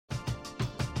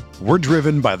We're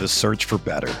driven by the search for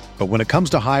better. But when it comes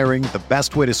to hiring, the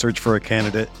best way to search for a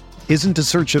candidate isn't to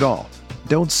search at all.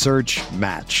 Don't search,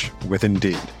 match with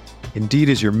Indeed. Indeed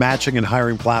is your matching and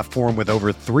hiring platform with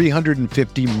over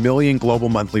 350 million global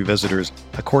monthly visitors,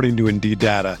 according to Indeed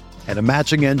data, and a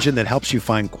matching engine that helps you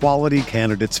find quality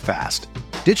candidates fast.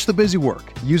 Ditch the busy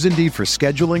work. Use Indeed for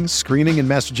scheduling, screening, and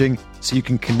messaging so you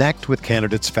can connect with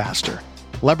candidates faster.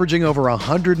 Leveraging over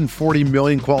 140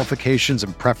 million qualifications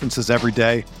and preferences every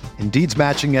day, Indeed's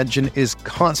matching engine is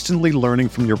constantly learning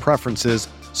from your preferences,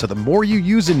 so the more you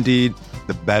use Indeed,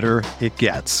 the better it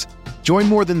gets. Join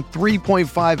more than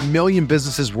 3.5 million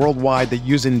businesses worldwide that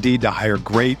use Indeed to hire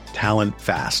great talent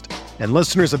fast. And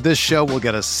listeners of this show will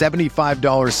get a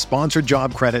 $75 sponsored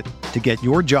job credit to get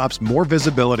your jobs more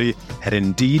visibility at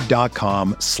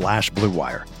Indeed.com/Blue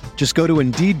Wire. Just go to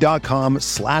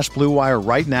Indeed.com/Blue Wire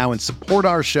right now and support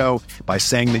our show by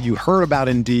saying that you heard about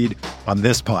Indeed on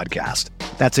this podcast.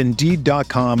 That's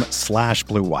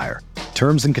Indeed.com/Blue Wire.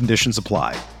 Terms and conditions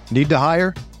apply. Need to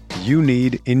hire? You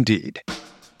need Indeed.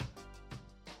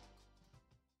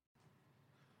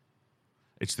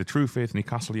 It's the True Faith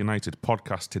Newcastle United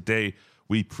podcast. Today,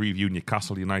 we preview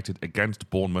Newcastle United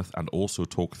against Bournemouth and also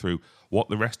talk through what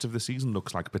the rest of the season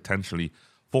looks like potentially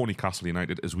for Newcastle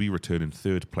United as we return in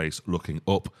third place, looking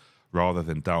up rather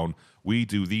than down. We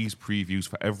do these previews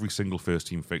for every single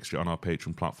first-team fixture on our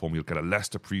Patreon platform. You'll get a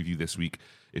Leicester preview this week.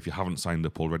 If you haven't signed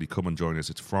up already, come and join us.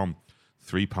 It's from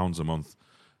 £3 a month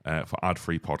for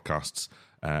ad-free podcasts.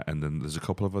 And then there's a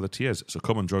couple of other tiers. So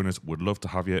come and join us. Would love to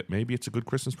have you. Maybe it's a good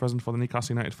Christmas present for the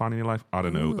Newcastle United fan in your life. I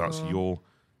don't know. That's your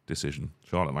decision.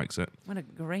 Charlotte likes it. What a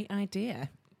great idea.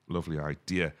 Lovely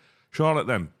idea. Charlotte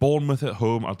then, Bournemouth at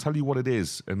home. I'll tell you what it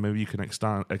is, and maybe you can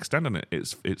extend on it.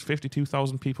 It's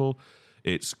 52,000 people.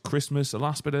 It's Christmas, the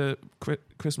last bit of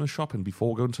Christmas shopping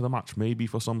before going to the match. Maybe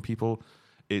for some people,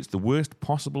 it's the worst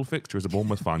possible fixture as a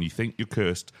Bournemouth fan. You think you're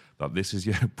cursed that this is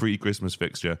your pre-Christmas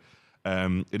fixture.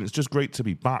 And it's just great to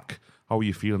be back. How are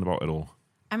you feeling about it all?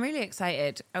 I'm really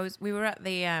excited. We were at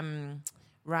the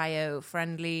Rio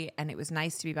friendly, and it was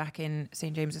nice to be back in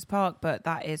St James's Park. But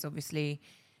that is obviously,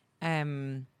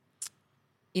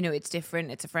 it's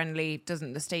different. It's a friendly.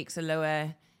 The stakes are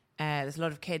lower. There's a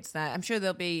lot of kids there. I'm sure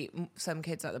there'll be some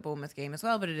kids at the Bournemouth game as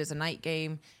well. But it is a night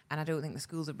game, and I don't think the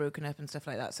schools are broken up and stuff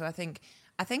like that. So I think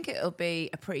it'll be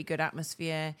a pretty good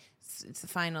atmosphere. It's the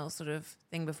final sort of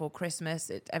thing before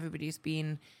Christmas. Everybody's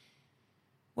been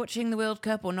watching the World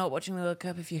Cup or not watching the World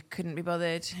Cup if you couldn't be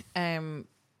bothered. We've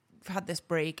had this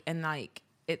break and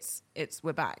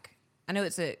we're back. I know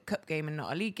it's a cup game and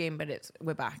not a league game, but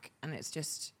we're back, and it's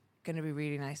just going to be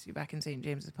really nice to be back in St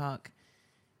James's Park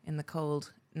in the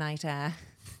cold night air.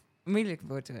 I'm really looking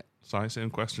forward to it. Same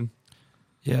question.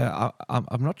 Yeah,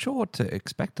 I'm not sure what to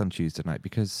expect on Tuesday night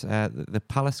because the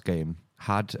Palace game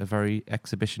had a very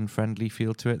exhibition-friendly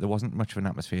feel to it. There wasn't much of an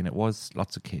atmosphere, and it was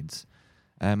lots of kids.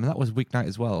 And that was weeknight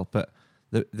as well. But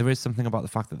there is something about the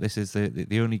fact that this is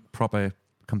the only proper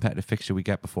competitive fixture we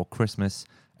get before Christmas.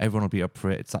 Everyone will be up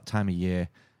for it. It's that time of year.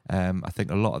 I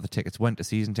think a lot of the tickets went to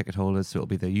season ticket holders, so it'll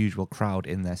be the usual crowd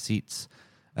in their seats.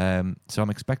 So I'm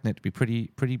expecting it to be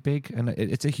pretty big. And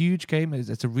it's a huge game.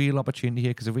 It's a real opportunity here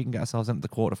because if we can get ourselves into the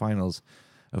quarterfinals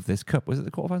of this cup. Was it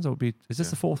the quarterfinals or is this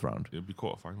the fourth round? It'll be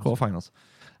quarterfinals.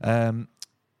 Quarterfinals.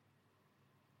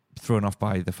 Thrown off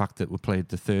by the fact that we played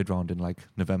the third round in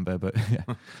November, but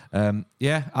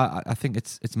I think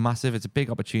it's massive. It's a big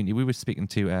opportunity. We were speaking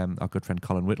to our good friend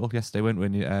Colin Whittle yesterday, weren't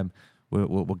we?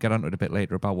 We'll get onto it a bit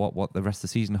later about what the rest of the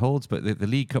season holds. But the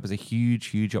League Cup is a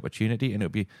huge opportunity, and it'll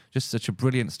be just such a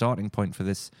brilliant starting point for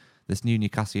this new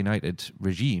Newcastle United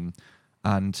regime,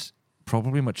 and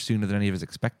probably much sooner than any of us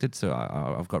expected. So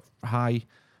I've got high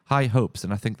hopes,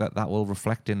 and I think that will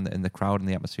reflect in the crowd and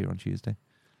the atmosphere on Tuesday.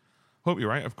 Hope you're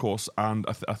right, of course, and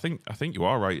I think you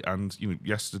are right. And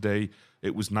yesterday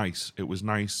it was nice. It was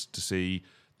nice to see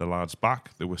the lads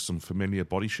back. There were some familiar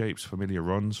body shapes, familiar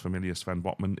runs, familiar Sven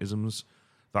Botman-isms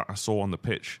that I saw on the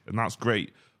pitch, and that's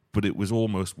great. But it was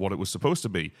almost what it was supposed to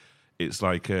be. It's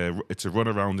like it's a run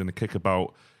around and a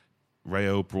kickabout.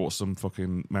 Rayo brought some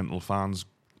fucking mental fans.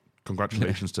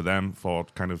 Congratulations to them for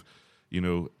kind of,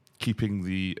 keeping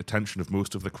the attention of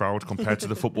most of the crowd compared to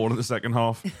the football in the second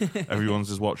half. Everyone's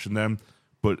just watching them.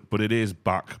 But it is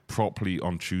back properly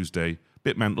on Tuesday.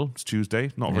 Bit mental. It's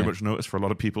Tuesday. Not very much notice for a lot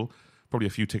of people. Probably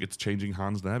a few tickets changing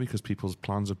hands there because people's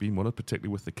plans have been muddled,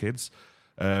 particularly with the kids.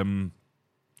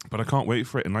 But I can't wait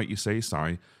for it. And like you say,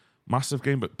 Si, massive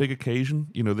game, but big occasion.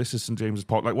 This is St James's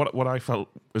Park. Like what I felt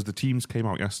as the teams came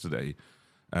out yesterday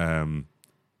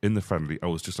in the friendly, I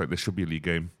was just like, this should be a league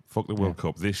game. Fuck the World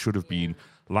Cup. This should have been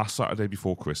last Saturday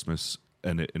before Christmas,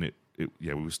 and it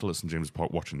we were still at St James's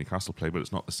Park watching Newcastle play, but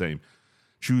it's not the same.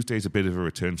 Tuesday's a bit of a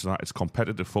return to that. It's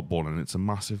competitive football, and it's a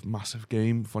massive, massive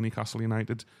game for Newcastle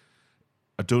United.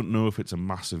 I don't know if it's a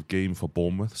massive game for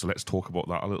Bournemouth, so let's talk about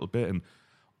that a little bit. And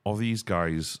are these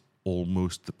guys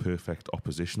almost the perfect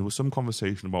opposition? There was some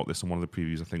conversation about this in one of the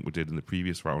previews I think we did in the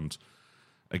previous round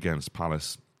against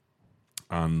Palace.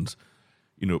 And,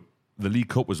 the League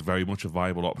Cup was very much a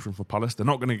viable option for Palace. They're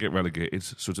not going to get relegated,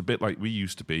 so it's a bit like we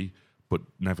used to be, but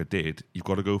never did. You've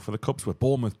got to go for the Cups. Where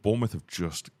Bournemouth have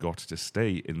just got to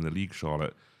stay in the league,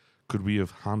 Charlotte. Could we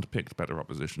have handpicked better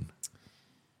opposition?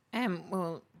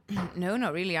 Well, no,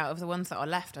 not really. Out of the ones that are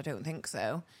left, I don't think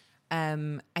so.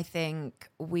 I think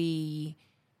we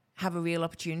have a real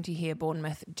opportunity here.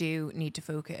 Bournemouth do need to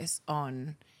focus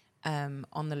on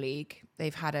the league.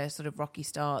 They've had a sort of rocky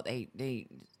start. They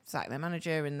sacked their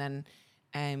manager, and then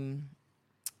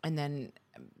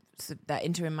so their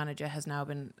interim manager has now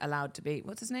been allowed to be,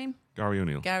 what's his name? Gary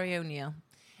O'Neill. Gary O'Neill.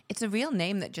 It's a real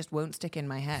name that just won't stick in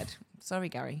my head. Sorry,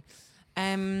 Gary.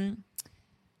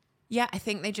 Yeah, I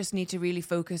think they just need to really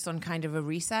focus on kind of a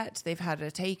reset. They've had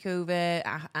a takeover.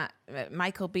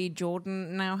 Michael B.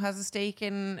 Jordan now has a stake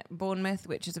in Bournemouth,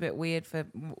 which is a bit weird for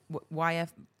Wire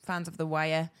fans of The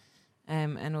Wire.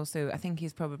 And also, I think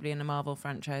he's probably in a Marvel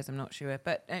franchise. I'm not sure.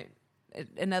 But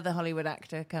another Hollywood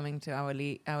actor coming to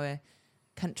our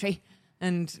country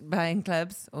and buying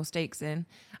clubs or stakes in.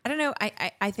 I don't know.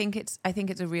 I think it's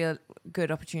a real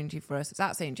good opportunity for us. It's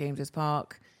at St James's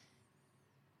Park.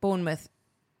 Bournemouth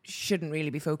shouldn't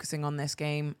really be focusing on this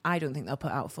game. I don't think they'll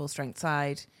put out a full strength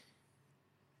side.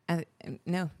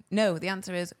 No. The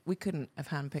answer is we couldn't have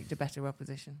handpicked a better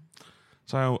opposition.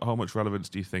 So how much relevance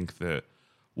do you think that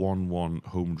 1-1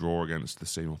 home draw against the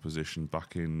same opposition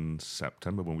back in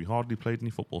September, when we hardly played any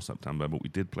football September, but we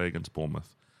did play against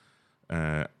Bournemouth?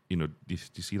 Do you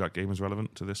see that game as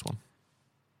relevant to this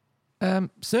one?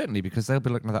 Certainly, because they'll be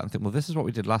looking at that and think, well, this is what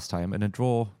we did last time, and a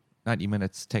draw 90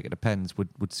 minutes, take it to pens,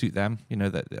 would suit them.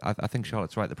 I think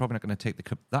Charlotte's right. They're probably not going to take the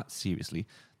cup that seriously.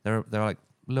 They're like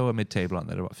lower mid-table, aren't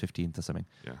they? They're about 15th or something.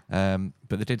 Yeah.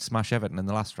 But they did smash Everton in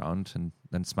the last round and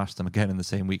then smashed them again in the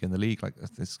same week in the league. Like,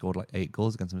 they scored 8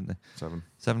 goals against them, didn't they?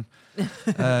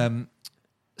 7.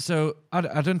 So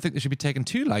I don't think they should be taken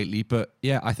too lightly, but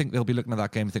yeah, I think they'll be looking at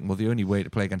that game and thinking, well, the only way to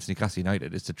play against Newcastle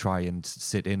United is to try and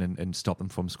sit in and stop them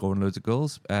from scoring loads of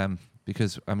goals.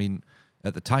 Because, I mean,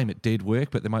 at the time it did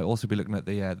work, but they might also be looking at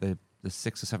the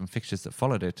 6 or 7 fixtures that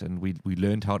followed it, and we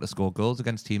learned how to score goals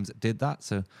against teams that did that.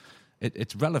 So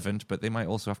it's relevant, but they might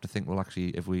also have to think, well, actually,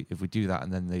 if we do that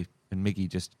and then Miggy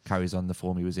just carries on the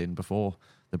form he was in before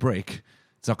the break,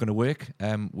 it's not going to work.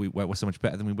 We're so much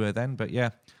better than we were then. But yeah,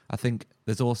 I think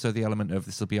there's also the element of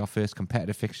this will be our first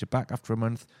competitive fixture back after a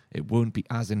month. It won't be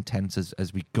as intense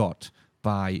as we got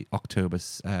by October,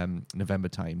 November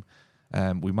time.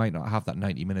 We might not have that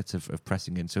 90 minutes of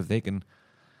pressing in. So if they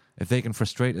can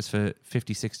frustrate us for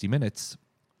 50, 60 minutes,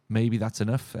 maybe that's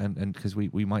enough. And because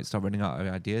we might start running out of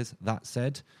ideas. That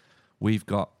said, we've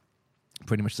got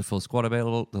pretty much the full squad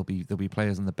available. There'll be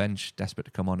players on the bench desperate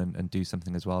to come on and do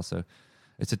something as well. So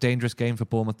it's a dangerous game for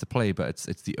Bournemouth to play, but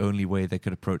it's the only way they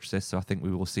could approach this. So I think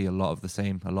we will see a lot of the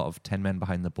same, a lot of 10 men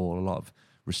behind the ball, a lot of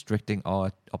restricting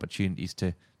our opportunities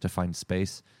to find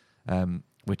space,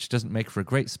 which doesn't make for a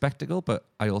great spectacle, but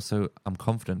I also am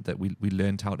confident that we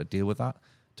learned how to deal with that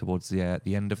towards the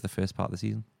end of the first part of the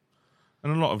season.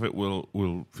 And a lot of it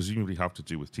will presumably have to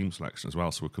do with team selection as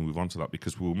well, so we can move on to that,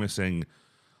 because we were missing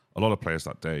a lot of players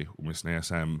that day. We were missing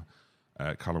ASM,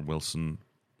 Callum Wilson,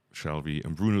 Shelvey,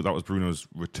 and Bruno. That was Bruno's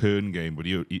return game, but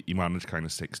he managed kind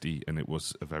of 60, and it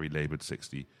was a very laboured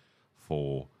 60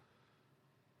 for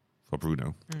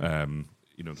Bruno. In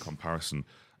comparison,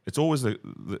 it's always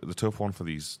the tough one for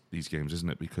these games,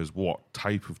 isn't it? Because what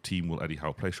type of team will Eddie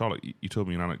Howe play? Charlotte, you told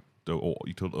me an anecdote, or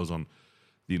you told us on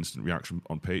the instant reaction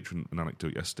on Patreon, an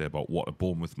anecdote yesterday about what a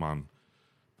Bournemouth fan.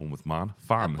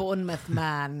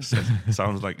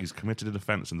 Sounds like he's committed an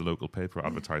offence in the local paper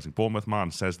advertising. Bournemouth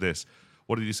man says this.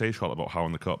 What did he say, Charlotte, about Howe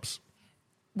in the Cups?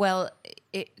 Well,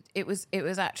 it was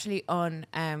actually on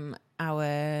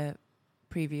our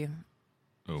preview.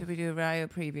 Oh. Did we do a Rayo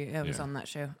preview? It was on that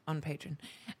show on Patreon.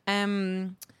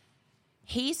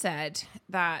 He said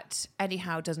that Eddie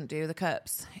Howe doesn't do the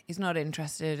Cups. He's not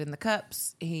interested in the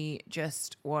Cups. He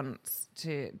just wants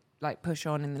to push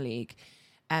on in the league.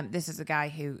 This is a guy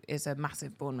who is a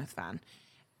massive Bournemouth fan,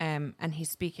 and he's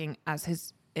speaking as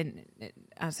his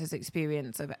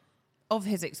experience of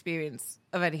his experience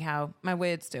of Eddie Howe. My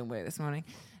words don't work this morning.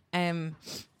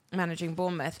 managing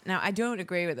Bournemouth. Now, I don't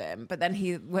agree with him, but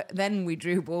then we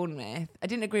drew Bournemouth. I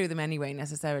didn't agree with him anyway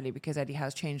necessarily because Eddie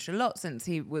Howe's changed a lot since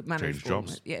he would manage Bournemouth.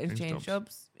 Jobs. Yeah, he's changed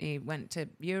jobs. He went to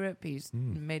Europe. He's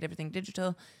made everything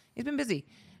digital. He's been busy.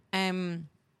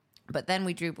 But then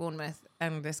we drew Bournemouth,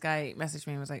 and this guy messaged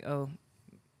me and was like, "Oh,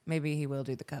 maybe he will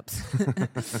do the cups."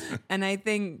 And I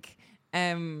think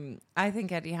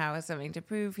Eddie Howe has something to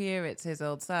prove here. It's his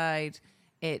old side.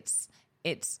 It's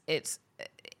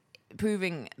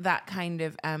proving that kind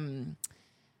of I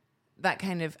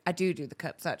do the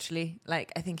cups actually.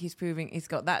 Like I think he's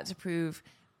got that to prove.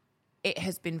 It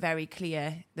has been very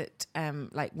clear that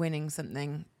like winning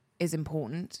something is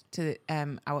important to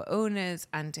our owners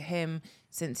and to him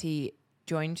since he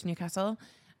joined Newcastle,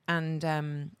 and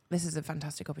this is a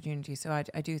fantastic opportunity. So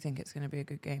I do think it's going to be a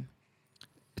good game.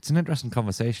 It's an interesting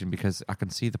conversation because I can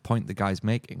see the point the guy's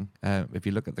making. If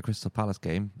you look at the Crystal Palace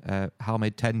game, Howe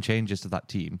made 10 changes to that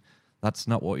team. That's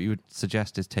not what you would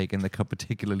suggest is taking the cup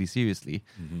particularly seriously.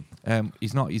 Mm-hmm.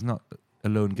 He's not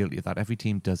alone guilty of that. Every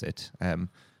team does it, and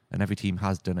every team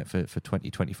has done it for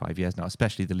 20, 25 years now,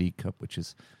 especially the League Cup, which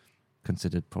is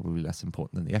considered probably less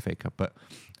important than the FA Cup. But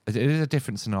it is a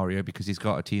different scenario because he's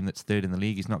got a team that's third in the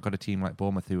league. He's not got a team like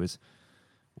Bournemouth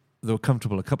they were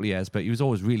comfortable a couple of years, but he was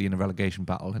always really in a relegation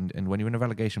battle. And when you're in a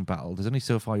relegation battle, there's only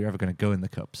so far you're ever going to go in the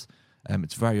cups.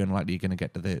 It's very unlikely you're going to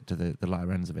get to the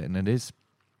latter ends of it. And it is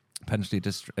potentially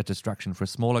a distraction for a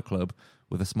smaller club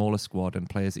with a smaller squad and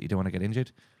players that you don't want to get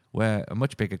injured. Where a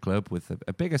much bigger club with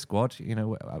a bigger squad,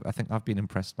 I think I've been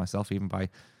impressed myself even by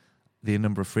the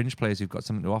number of fringe players who've got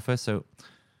something to offer. So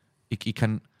he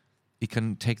can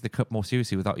take the cup more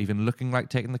seriously without even looking like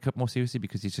taking the cup more seriously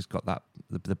because he's just got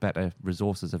the better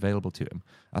resources available to him.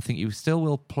 I think he still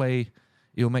will play.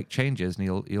 He'll make changes and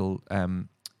he'll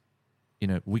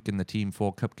weaken the team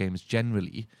for cup games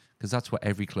generally because that's what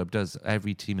every club does.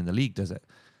 Every team in the league does it.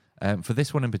 For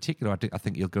this one in particular, I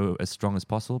think he'll go as strong as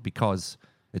possible because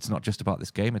it's not just about this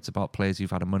game. It's about players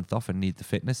who've had a month off and need the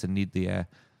fitness and need the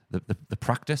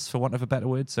practice, for want of a better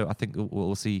word. So I think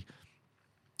we'll see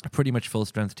a pretty much full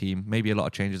strength team, maybe a lot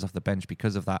of changes off the bench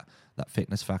because of that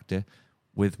fitness factor,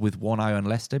 with one eye on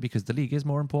Leicester because the league is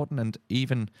more important, and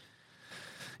even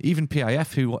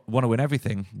PIF who want to win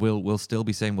everything will still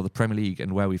be saying, well, the Premier League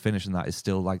and where we finish in that is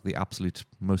still like the absolute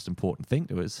most important thing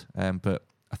to us. But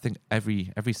I think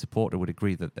every supporter would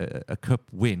agree that a cup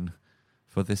win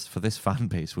for this fan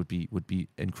base would be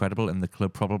incredible, and the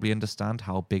club probably understand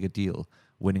how big a deal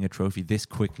winning a trophy this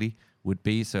quickly would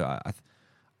be. So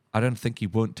I don't think he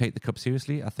won't take the cup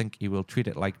seriously. I think he will treat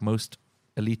it like most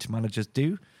elite managers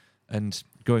do. And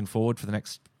going forward for the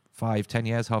next 5-10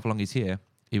 years, however long he's here,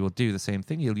 he will do the same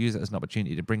thing. He'll use it as an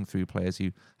opportunity to bring through players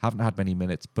who haven't had many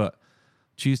minutes. But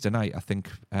Tuesday night, I think,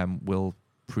 will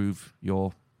prove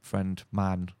your friend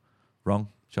man wrong.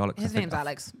 Charlotte. His name's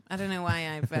Alex. I don't know why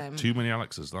I've... Too many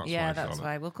Alexes, that's why. That's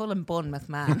why. We'll call him Bournemouth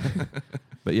Man.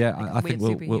 But yeah, I think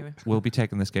we'll be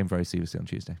taking this game very seriously on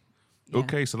Tuesday. Yeah.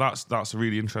 Okay, so that's a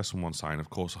really interesting one, Sign. Of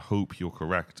course, I hope you're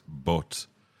correct, but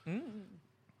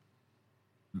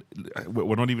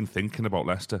we're not even thinking about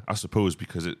Leicester, I suppose,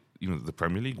 because the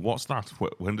Premier League. What's that?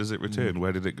 When does it return?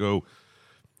 Where did it go?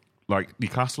 Like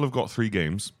Newcastle have got 3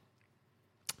 games: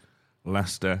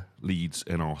 Leicester, Leeds,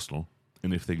 and Arsenal.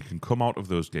 And if they can come out of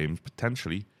those games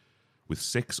potentially with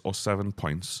 6 or 7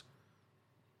 points,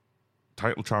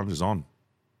 title challenge is on.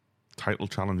 Title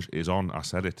challenge is on. I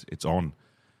said it. It's on.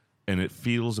 And it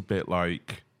feels a bit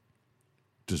like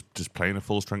does playing a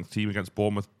full strength team against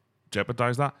Bournemouth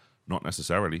jeopardize that? Not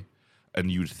necessarily. And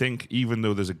you'd think, even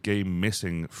though there's a game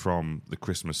missing from the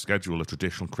Christmas schedule, a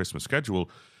traditional Christmas schedule,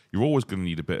 you're always going to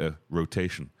need a bit of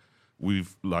rotation. We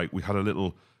had a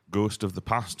little ghost of the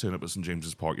past turn up at St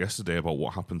James's Park yesterday about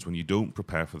what happens when you don't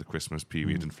prepare for the Christmas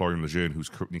period. And Florian Lejeune,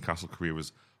 whose Newcastle career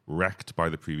was wrecked by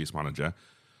the previous manager,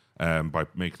 by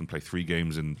making them play 3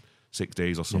 games in 6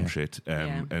 days or some shit,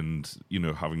 and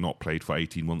having not played for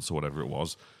 18 months or whatever it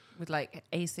was, with like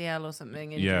ACL or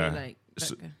something.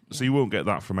 So you won't get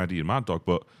that from Eddie and Mad Dog,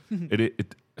 but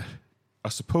it I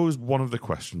suppose one of the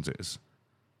questions is,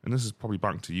 and this is probably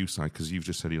back to you, Si, because you've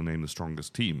just said he'll name the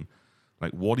strongest team.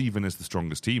 Like, what even is the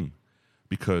strongest team?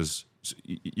 Because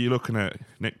you're looking at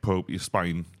Nick Pope, your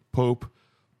spine, Pope,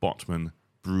 Botman,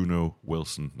 Bruno,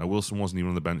 Wilson. Now, Wilson wasn't even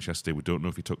on the bench yesterday. We don't know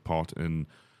if he took part in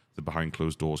the behind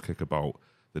closed doors kickabout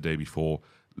the day before.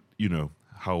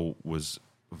 Howe was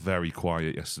very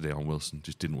quiet yesterday on Wilson.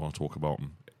 Just didn't want to talk about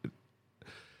him.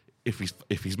 If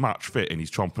he's match fit and he's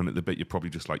chomping at the bit, you're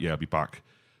probably just like, yeah, I'll be back.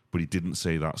 But he didn't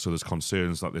say that. So there's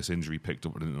concerns that this injury picked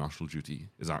up at international duty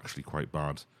is actually quite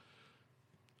bad.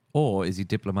 Or is he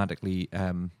diplomatically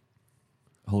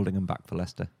holding him back for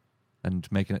Leicester? and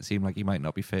making it seem like he might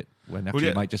not be fit when actually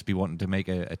he might just be wanting to make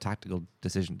a tactical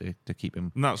decision to keep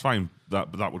him. And that's fine.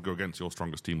 That would go against your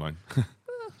strongest team line.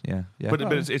 Yeah. But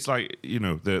it's like,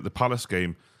 the Palace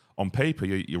game, on paper,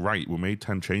 you're right. We made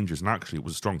 10 changes, and actually, it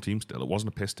was a strong team still. It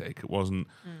wasn't a piss take. It wasn't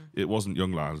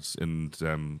young lads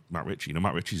and Matt Ritchie.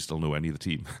 Matt Ritchie's still nowhere near the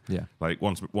team. Yeah. Like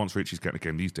once Ritchie's getting a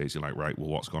game these days, you're like, right, well,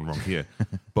 what's gone wrong here?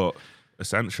 But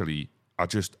essentially, I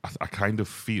kind of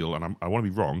feel, and I want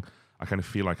to be wrong, I kind of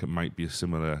feel like it might be a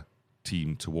similar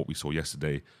team to what we saw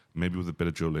yesterday, maybe with a bit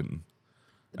of Joe Linton.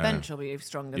 The bench will be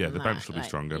stronger. Yeah, than the that. bench will be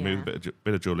stronger. Yeah. Maybe a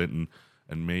bit of Joe Linton,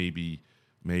 and maybe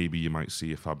you might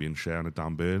see a Fabian Schär and a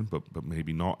Dan Burn, but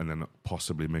maybe not, and then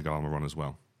possibly Miguel Almiron as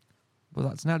well. Well,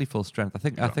 that's nearly full strength. I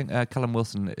think Callum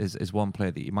Wilson is one player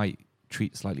that you might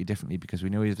treat slightly differently because we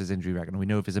know of his injury record and we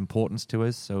know of his importance to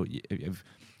us. So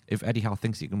if Eddie Howe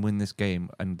thinks he can win this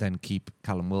game and then keep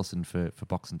Callum Wilson for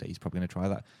Boxing Day, he's probably going to try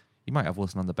that. You might have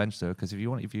Wilson on the bench though, because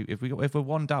if we're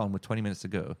one down with 20 minutes to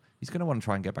go, he's going to want to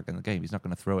try and get back in the game. He's not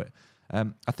going to throw it.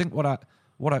 I think what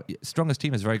strongest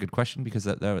team is a very good question because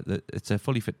it's a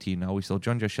fully fit team now. We saw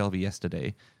Jonjo Shelvey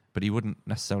yesterday, but he wouldn't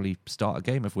necessarily start a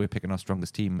game if we're picking our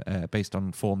strongest team based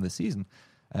on form this season.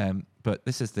 But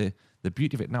this is the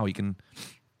beauty of it now. He can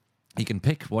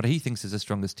pick what he thinks is the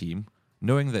strongest team,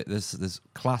 knowing that there's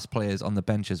class players on the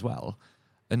bench as well.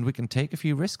 And we can take a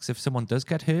few risks. If someone does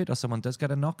get hurt or someone does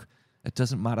get a knock, it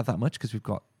doesn't matter that much because we've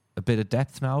got a bit of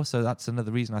depth now. So that's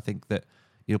another reason I think that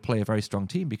you'll play a very strong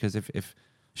team because if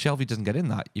Shelvey doesn't get in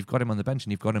that, you've got him on the bench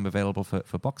and you've got him available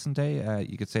for Boxing Day.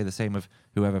 You could say the same of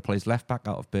whoever plays left back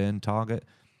out of Burn, Target.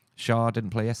 Schär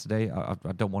didn't play yesterday. I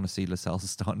don't want to see Lascelles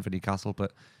starting for Newcastle,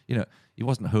 but he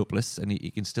wasn't hopeless and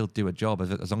he can still do a job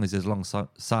as long as he's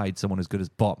alongside someone as good as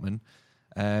Botman.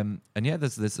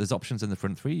 There's options in the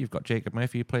front three. You've got Jacob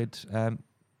Murphy, who played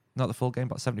not the full game,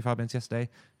 but 75 minutes yesterday.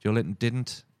 Joe Linton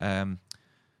didn't.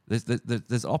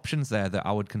 There's options there that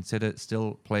I would consider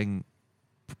still playing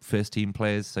first team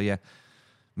players. So yeah,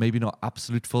 maybe not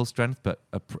absolute full strength, but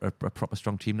a proper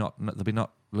strong team. There'll be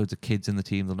not loads of kids in the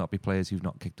team. There'll not be players who've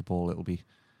not kicked a ball. It'll be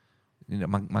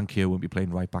Manquillo won't be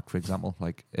playing right back, for example.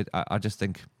 I just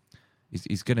think.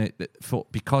 He's going to,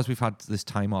 because we've had this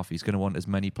time off, he's going to want as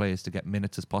many players to get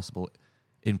minutes as possible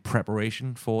in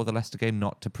preparation for the Leicester game,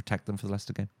 not to protect them for the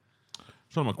Leicester game.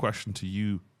 So my question to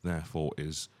you, therefore,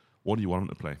 is what do you want him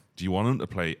to play? Do you want him to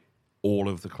play all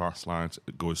of the class lads,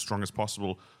 go as strong as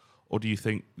possible, or do you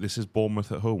think this is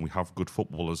Bournemouth at home? We have good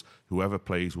footballers. Whoever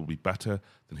plays will be better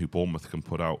than who Bournemouth can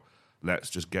put out.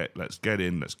 Let's get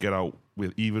in, let's get out.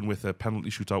 Even with a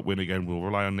penalty shootout win again, we'll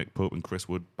rely on Nick Pope and Chris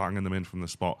Wood banging them in from the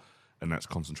spot. And let's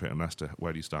concentrate on Leicester.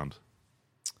 Where do you stand?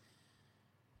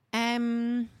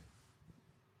 Are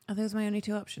those my only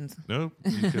two options? No,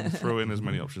 you can throw in as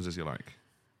many options as you like.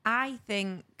 I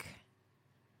think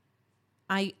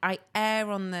I err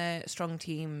on the strong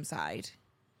team side.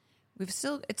 It's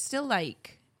still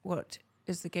like, what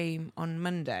is the game on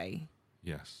Monday?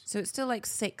 Yes. So it's still like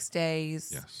 6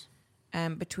 days. Yes.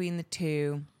 Between the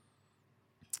two.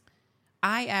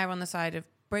 I err on the side of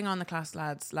bring on the class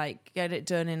lads, like get it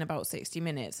done in about 60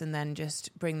 minutes and then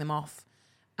just bring them off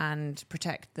and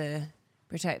protect the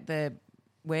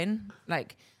win.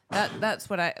 Like that's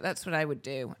what I would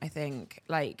do. I think,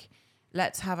 like,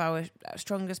 let's have our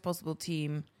strongest possible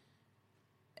team.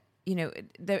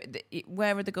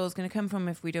 Where are the goals going to come from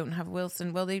if we don't have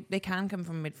Wilson? Well, they can come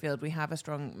from midfield. We have a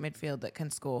strong midfield that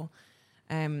can score.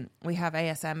 We have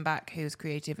ASM back who's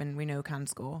creative and we know can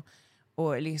score,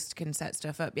 or at least can set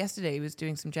stuff up. Yesterday he was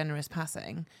doing some generous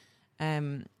passing,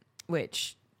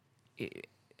 which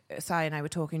Sai and I were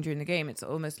talking during the game. It's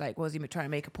almost like, was he trying to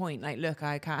make a point? Like, look,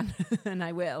 I can and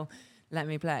I will. Let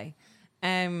me play.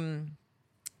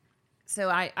 So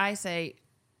I say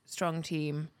strong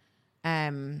team,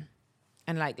 and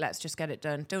like, let's just get it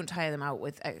done. Don't tire them out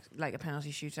with like a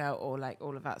penalty shootout or like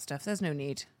all of that stuff. There's no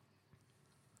need.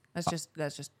 Let's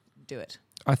just do it.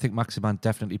 I think Maximan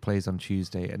definitely plays on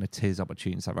Tuesday, and it's his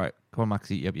opportunity. It's like, right, come on,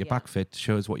 Maxi, you're back fit.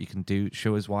 Show us what you can do.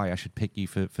 Show us why I should pick you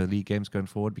for league games going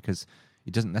forward, because he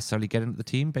doesn't necessarily get into the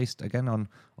team based, again,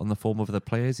 on the form of the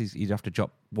players. He'd have to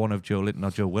drop one of Joe Linton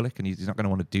or Joe Willock, and he's not going to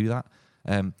want to do that.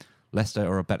 Leicester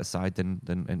are a better side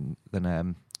than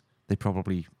they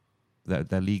probably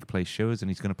their league play shows,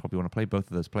 and he's going to probably want to play both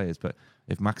of those players. But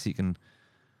if Maxi can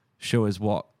show us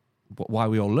why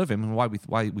we all love him and why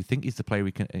we think he's the player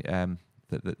we can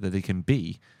that he can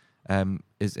be,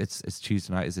 it's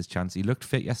Tuesday night is his chance. He looked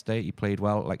fit yesterday. He played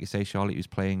well, like you say, Charlie.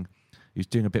 He was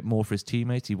doing a bit more for his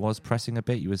teammates. He was pressing a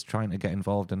bit. He was trying to get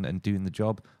involved and doing the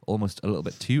job almost a little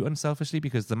bit too unselfishly,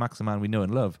 because the Maximan we know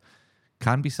and love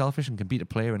can be selfish and can beat a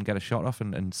player and get a shot off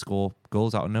and score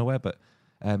goals out of nowhere. But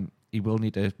he will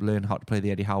need to learn how to play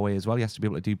the Eddie Howe way as well. He has to be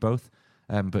able to do both.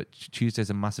 But Tuesday's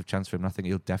a massive chance for him, and I think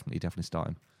he'll definitely start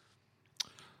him.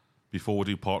 Before we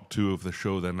do part 2 of the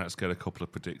show, then let's get a couple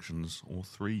of predictions, or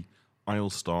 3. I'll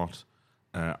start.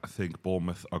 I think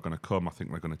Bournemouth are going to come. I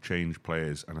think they're going to change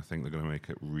players, and I think they're going to make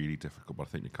it really difficult. But I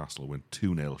think Newcastle will win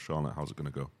 2-0. Charlotte, how's it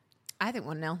going to go? I think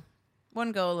 1-0.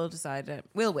 1 goal will decide it.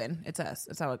 We'll win. It's us.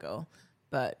 It's our goal.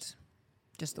 But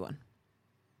just the one.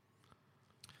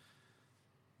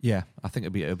 Yeah, I think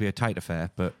it'll be a tight affair,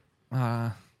 but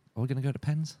are we going to go to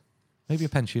pens? Maybe a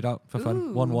pen shootout for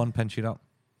fun. 1-1 pen shootout.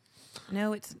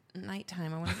 No, it's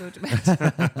nighttime. I want to go to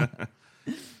bed.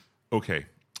 Okay.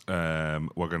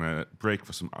 We're going to break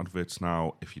for some adverts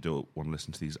now. If you don't want to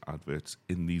listen to these adverts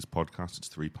in these podcasts, it's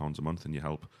 £3 a month and you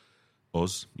help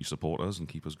us, you support us and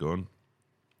keep us going.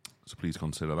 So please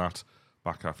consider that.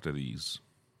 Back after these.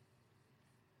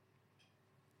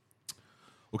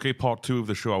 Okay, part 2 of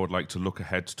the show, I would like to look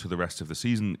ahead to the rest of the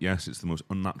season. Yes, it's the most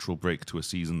unnatural break to a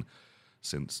season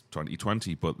since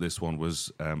 2020, but this one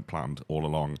was planned all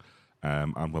along.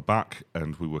 And we're back,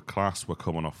 and we were class. We're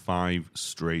coming off 5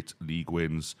 straight league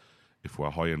wins. If we're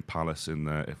hiring Palace in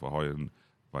there, if we're hiring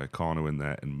Vallecano in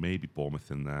there, and maybe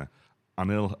Bournemouth in there, and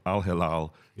Al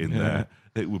Hilal in there,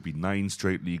 it would be 9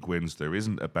 straight league wins. There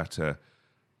isn't a better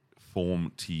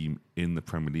form team in the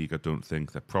Premier League, I don't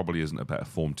think. There probably isn't a better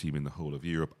form team in the whole of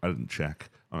Europe. I didn't check.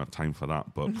 I don't have time for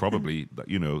that. But probably,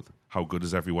 how good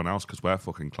is everyone else? Because we're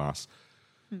fucking class.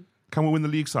 Can we win the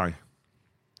league, Si?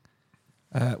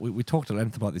 We talked at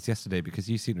length about this yesterday because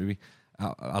you seem to be.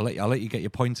 I'll let you get your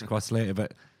points across later,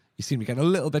 but you seem to be getting a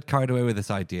little bit carried away with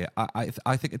this idea.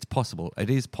 I think it's possible. It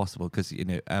is possible because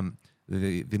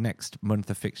the next month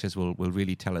of fixtures will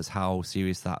really tell us how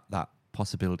serious that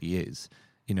possibility is.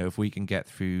 If we can get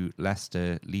through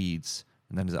Leicester, Leeds,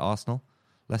 and then is it Arsenal?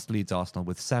 Leicester, Leeds, Arsenal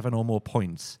with 7 or more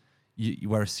points.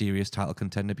 You are a serious title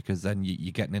contender because then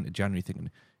you're getting into January thinking,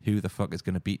 who the fuck is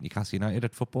going to beat Newcastle United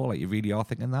at football? Like, you really are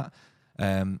thinking that.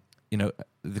 There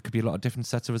could be a lot of different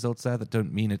sets of results there that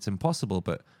don't mean it's impossible,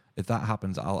 but if that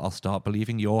happens, I'll start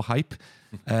believing your hype.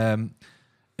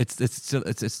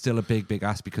 It's still a big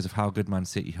ask because of how good Man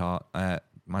City are.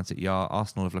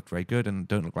 Arsenal have looked very good and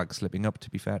don't look like slipping up, to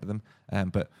be fair to them.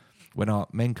 But when our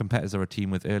main competitors are a team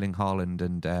with Erling Haaland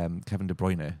and Kevin De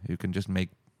Bruyne, who can just make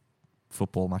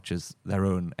football matches their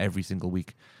own every single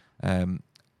week,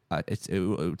 it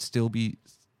would still be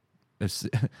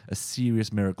a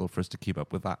serious miracle for us to keep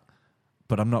up with that.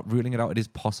 But I'm not ruling it out. It is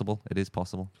possible. It is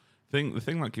possible. The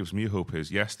thing that gives me hope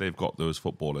is, yes, they've got those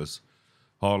footballers.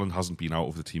 Haaland hasn't been out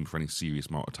of the team for any serious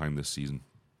amount of time this season.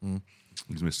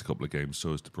 He's missed a couple of games,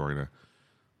 so has De Bruyne.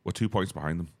 We're 2 points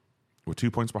behind them. We're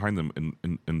 2 points behind them,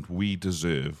 and we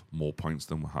deserve more points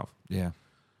than we have. Yeah.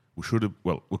 We could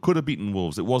have beaten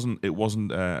Wolves. It wasn't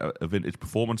a vintage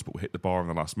performance, but we hit the bar in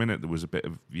the last minute. There was a bit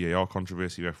of VAR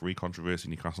controversy, referee controversy.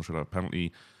 Newcastle should have a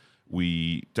penalty.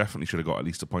 We definitely should have got at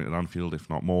least a point at Anfield, if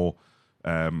not more.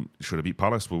 Should have beat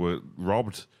Palace. We were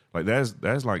robbed. Like, there's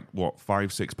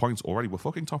 5-6 points already. We're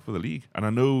fucking top of the league. And I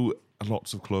know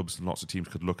lots of clubs and lots of teams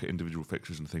could look at individual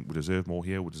fixtures and think we deserve more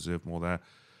here, we deserve more there.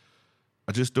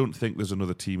 I just don't think there's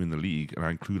another team in the league, and I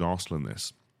include Arsenal in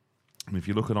this. I mean, if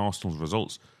you look at Arsenal's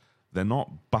results, they're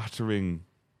not battering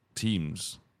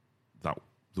teams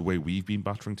the way we've been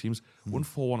battering teams.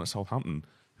 1-4-1 at Southampton,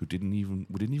 we didn't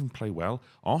even play well.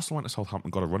 Arsenal went to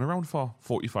Southampton, got a run around for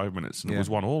 45 minutes, and it was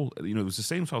 1-1. It was the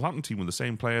same Southampton team with the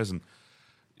same players, and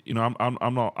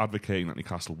I'm not advocating that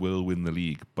Newcastle will win the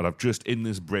league, but I've just, in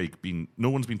this break, no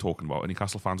one's been talking about it.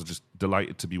 Newcastle fans are just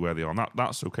delighted to be where they are. And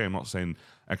that's okay. I'm not saying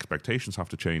expectations have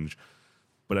to change,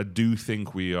 but I do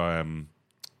think we are,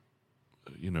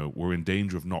 we're in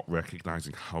danger of not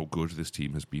recognising how good this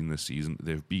team has been this season.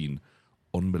 They've been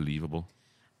unbelievable.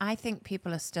 I think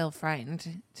people are still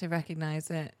frightened to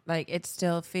recognise it. Like, it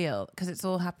still because it's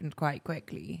all happened quite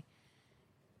quickly.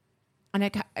 And I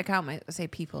can't say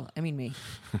people, I mean me.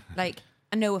 Like,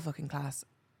 I know we're fucking class.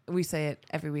 We say it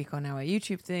every week on our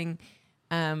YouTube thing.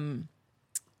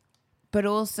 But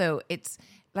also, it's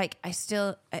like, I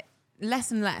still, less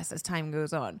and less as time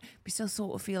goes on, we still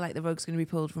sort of feel like the rug's going to be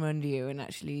pulled from under you. And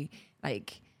actually,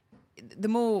 like, the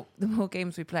more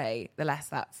games we play, the less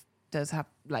that does have,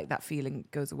 like, that feeling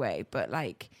goes away. But,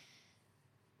 like,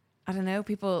 I don't know,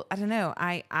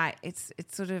 it's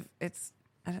sort of,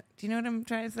 do you know what I'm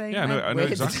trying to say? Yeah, I know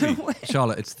exactly.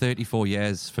 Charlotte, it's 34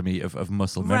 years for me of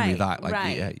muscle memory.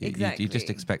 Exactly. You just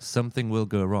expect something will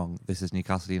go wrong. This is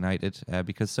Newcastle United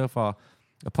because so far,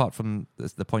 apart from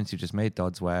the points you just made,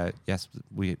 Dodds, where yes,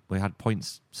 we had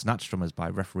points snatched from us by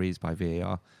referees, by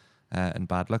VAR, and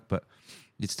bad luck, but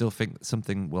you'd still think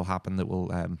something will happen that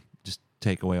will just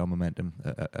take away our momentum.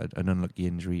 An unlucky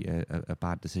injury, a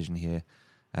bad decision here.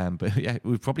 But yeah,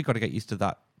 we've probably got to get used to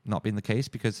that not being the case,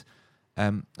 because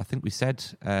I think we said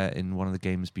in one of the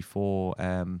games before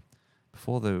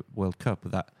the World Cup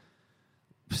that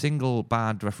single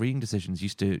bad refereeing decisions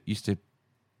used to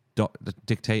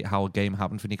dictate how a game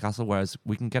happened for Newcastle, whereas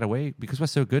we can get away because we're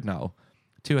so good now.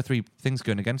 2 or 3 things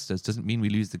going against us doesn't mean we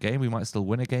lose the game. We might still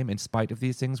win a game in spite of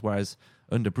these things, whereas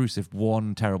under Bruce, if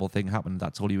one terrible thing happened,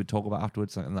 that's all you would talk about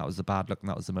afterwards, and that was the bad luck and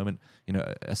that was the moment.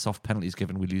 A soft penalty is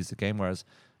given, we lose the game, whereas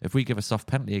if we give a soft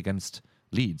penalty against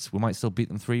Leeds, we might still beat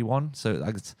them 3-1. So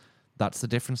that's the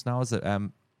difference now, is that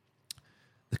there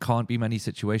can't be many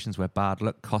situations where bad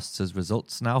luck costs us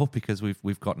results now, because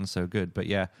we've gotten so good. But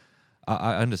yeah,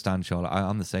 I understand, Charlotte.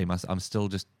 I'm the same. I'm still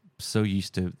just so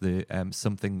used to the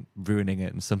something ruining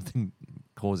it and something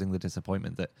causing the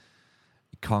disappointment that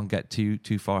you can't get too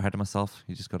far ahead of myself.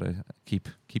 You just got to keep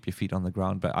your feet on the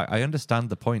ground. But I understand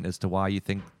the point as to why you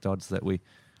think, Dodds, that we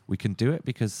can do it,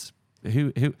 because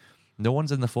who no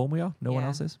one's in the form we are. No one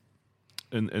else is.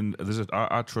 And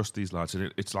I trust these lads.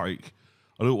 And it's like,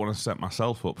 I don't want to set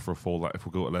myself up for a fall that if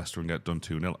we go to Leicester and get done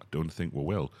 2-0, I don't think we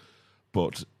will.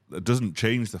 But it doesn't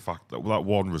change the fact that that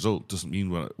one result doesn't mean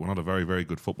we're not a very, very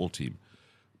good football team.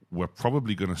 We're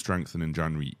probably going to strengthen in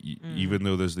January, even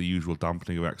though there's the usual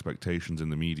dampening of expectations in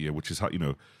the media, which is how,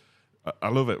 I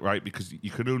love it, right? Because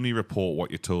you can only report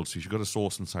what you're told. So if you've got a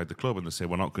source inside the club and they say,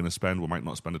 we're not going to spend, we might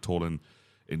not spend at all in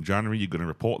January, you're going to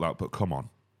report that. But come on.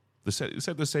 They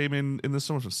said the same in the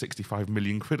summer, 65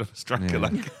 million quid on a striker.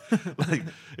 Yeah. Like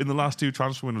in the last 2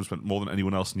 transfer windows, spent more than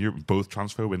anyone else in Europe. In both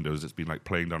transfer windows, it's been like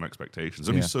playing down expectations.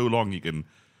 Only so long you can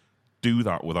do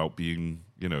that without being,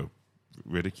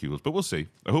 ridiculed. But we'll see.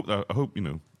 I hope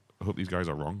these guys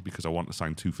are wrong, because I want to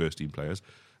sign 2 first-team players.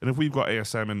 And if we've got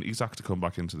ASM and Isak to come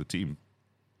back into the team,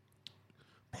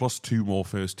 plus 2 more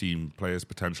first-team players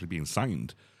potentially being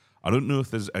signed, I don't know if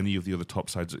there's any of the other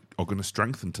top sides that are going to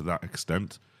strengthen to that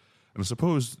extent. And I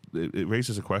suppose it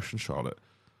raises a question, Charlotte.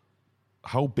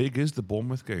 How big is the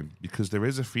Bournemouth game? Because there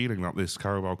is a feeling that this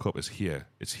Carabao Cup is here.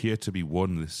 It's here to be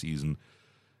won this season.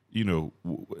 I'm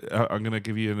going to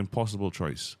give you an impossible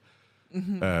choice.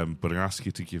 But I ask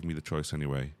you to give me the choice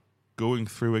anyway. Going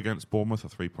through against Bournemouth or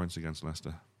 3 points against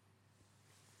Leicester?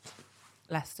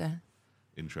 Leicester.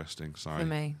 Interesting. For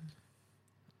me.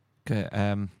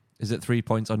 Okay. Is it 3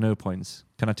 points or no points?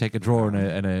 Can I take a draw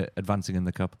and a advancing in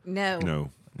the cup?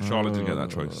 No. Charlotte didn't get that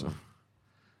choice. So.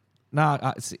 No,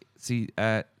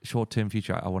 short-term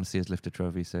future, I want to see us lift a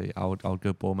trophy. So I'll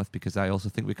go Bournemouth, because I also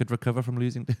think we could recover from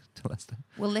losing to Leicester.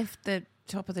 We'll lift the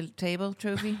top of the table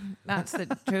trophy. That's the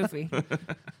trophy.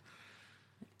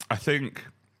 I think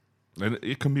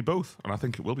it can be both, and I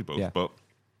think it will be both. Yeah. But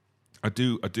I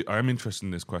am interested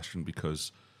in this question,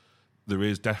 because there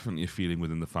is definitely a feeling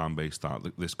within the fan base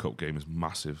that this cup game is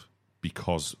massive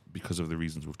because of the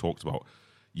reasons we've talked about.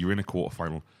 You're in a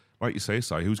quarter-final. Like you say,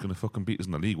 Si, who's going to fucking beat us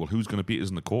in the league? Well, who's going to beat us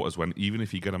in the quarters when, even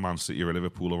if you get a Man City or a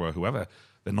Liverpool or whoever,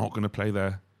 they're not going to play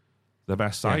their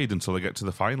best side until they get to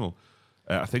the final.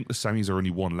 I think the semis are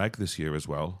only 1 leg this year as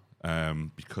well,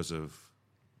 because of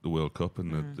the World Cup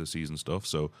and the season stuff.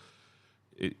 So,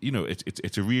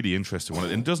 it's a really interesting one.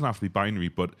 And it doesn't have to be binary,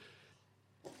 but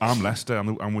I'm Leicester.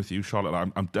 I'm with you,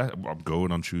 Charlotte. I'm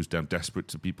going on Tuesday. I'm desperate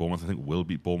to beat Bournemouth. I think we'll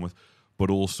beat Bournemouth. But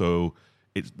also,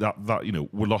 it's that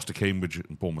we lost to Cambridge,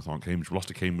 and Bournemouth aren't Cambridge. We lost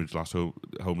to Cambridge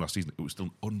home last season. It was still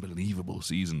an unbelievable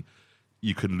season.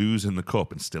 You can lose in the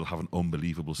cup and still have an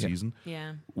unbelievable season.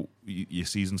 Yeah. Your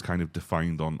season's kind of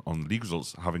defined on league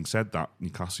results. Having said that,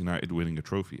 Newcastle United winning a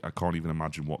trophy, I can't even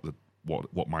imagine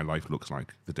what my life looks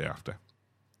like the day after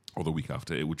or the week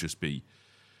after. It would just be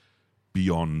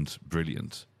beyond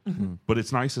brilliant. Mm-hmm. But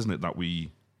it's nice, isn't it, that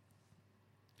we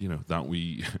have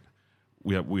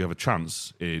a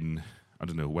chance in, I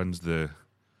don't know, when's the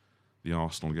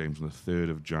Arsenal games on the 3rd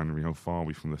of January? How far are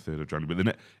we from the 3rd of January?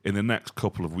 But in the next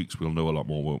couple of weeks, we'll know a lot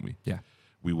more, won't we? Yeah.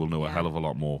 We will know a hell of a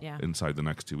lot more inside the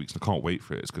next 2 weeks. I can't wait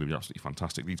for it. It's going to be absolutely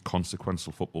fantastic. These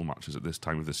consequential football matches at this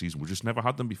time of the season, we've just never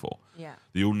had them before. Yeah.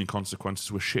 The only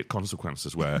consequences were shit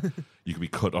consequences, where you could be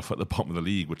cut off at the bottom of the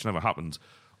league, which never happens,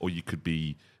 or you could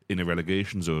be in a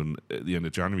relegation zone at the end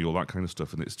of January, all that kind of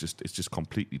stuff, and it's just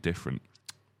completely different.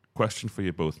 Question for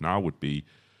you both now would be,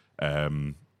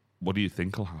 what do you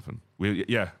think will happen?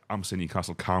 I'm saying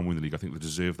Newcastle can win the league. I think they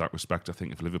deserve that respect. I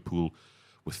think if Liverpool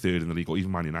were 3rd in the league, or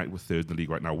even Man United were 3rd in the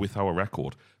league right now, with our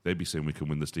record, they'd be saying we can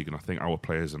win this league. And I think our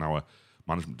players and our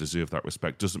management deserve that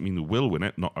respect. Doesn't mean they will win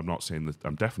it. I'm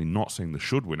definitely not saying they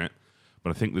should win it, but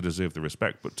I think they deserve the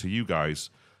respect. But to you guys,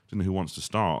 I don't know who wants to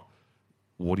start.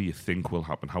 What do you think will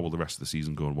happen? How will the rest of the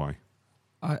season go, and why?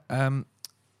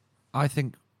 I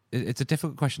think it's a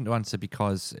difficult question to answer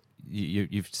because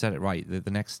you've said it right.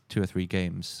 The next 2 or 3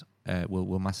 games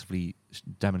will massively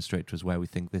demonstrate to us where we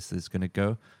think this is going to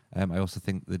go. I also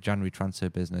think the January transfer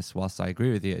business, whilst I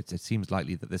agree with you, it seems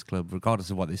likely that this club, regardless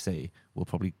of what they say, will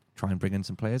probably try and bring in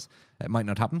some players. It might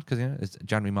not happen because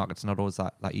January market's not always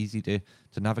that easy to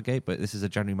navigate, but this is a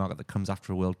January market that comes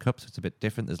after a World Cup, so it's a bit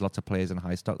different. There's lots of players in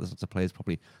high stock. There's lots of players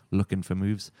probably looking for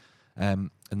moves. And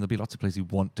there'll be lots of players who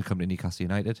want to come to Newcastle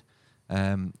United.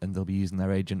 And they'll be using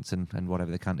their agents and whatever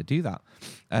they can to do that.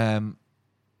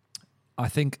 I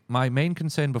think my main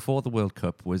concern before the World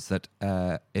Cup was that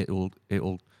it'll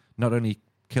not only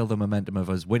kill the momentum of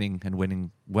us winning and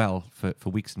winning well for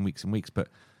weeks and weeks and weeks, but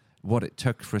what it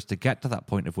took for us to get to that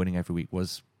point of winning every week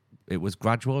was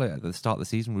gradual. At the start of the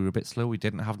season, we were a bit slow. We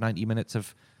didn't have 90 minutes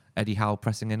of Eddie Howe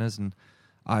pressing in us, and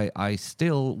I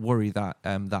still worry that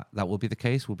that will be the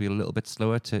case. We'll be a little bit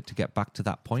slower to get back to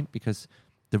that point because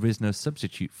there is no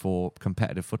substitute for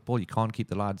competitive football. You can't keep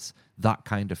the lads that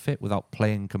kind of fit without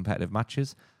playing competitive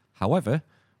matches. However,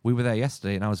 we were there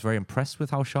yesterday, and I was very impressed with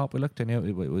how sharp we looked. And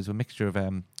it was a mixture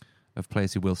of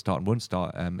players who will start and won't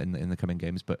start in the coming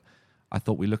games. But I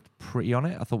thought we looked pretty on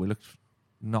it. I thought we looked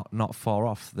not far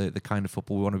off the kind of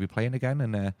football we want to be playing again.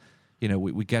 And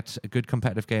we get a good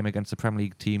competitive game against a Premier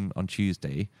League team on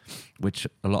Tuesday, which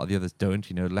a lot of the others don't.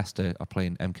 Leicester are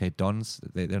playing MK Dons.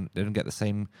 They don't get the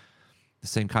same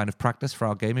kind of practice for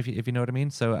our game, if you know what I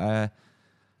mean. So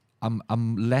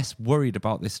I'm less worried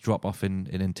about this drop off in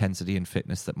intensity and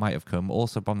fitness that might have come.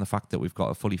 Also from the fact that we've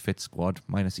got a fully fit squad,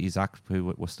 minus Isak,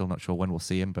 who we're still not sure when we'll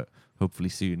see him, but hopefully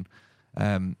soon.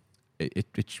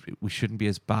 We shouldn't be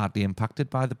as badly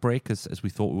impacted by the break as we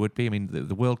thought we would be. I mean,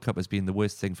 the World Cup has been the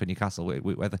worst thing for Newcastle.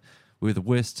 We were the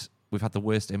worst. We've had the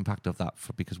worst impact of that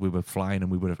because we were flying,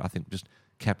 and we would have, I think, just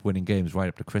kept winning games right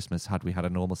up to Christmas had we had a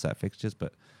normal set of fixtures.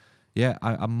 But yeah,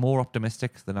 I'm more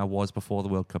optimistic than I was before the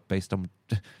World Cup based on,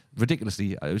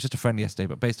 ridiculously, it was just a friendly yesterday,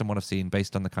 but based on what I've seen,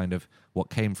 based on the kind of what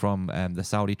came from the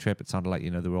Saudi trip, it sounded like,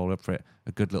 they were all up for it.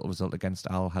 A good little result against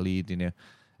Al Khalid,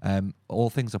 all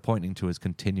things are pointing to us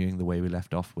continuing the way we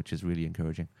left off, which is really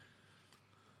encouraging.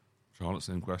 Charlotte,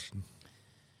 same question.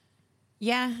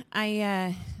 Yeah,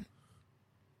 I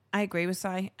agree with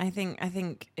Si. I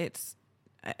think it's,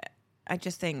 I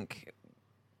just think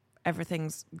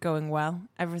everything's going well.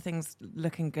 Everything's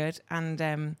looking good, and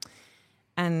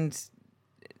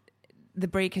the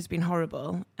break has been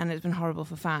horrible, and it's been horrible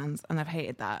for fans, and I've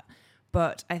hated that.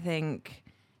 But I think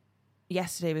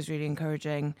yesterday was really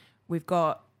encouraging. We've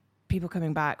got people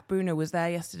coming back. Bruno was there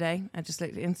yesterday. I just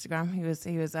looked at Instagram. He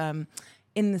was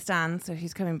in the stands, so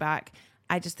he's coming back.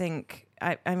 I just think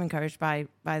I'm encouraged by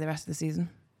the rest of the season.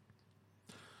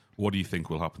 What do you think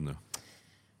will happen though?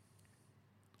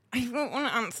 I don't want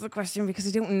to answer the question because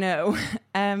I don't know.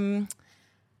 I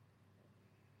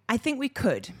think we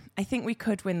could. I think we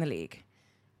could win the league.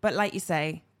 But like you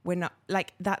say, we're not,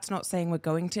 like, that's not saying we're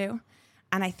going to.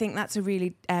 And I think that's a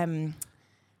really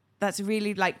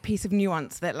like piece of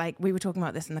nuance that, like, we were talking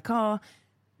about this in the car.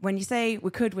 When you say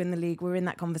we could win the league, we're in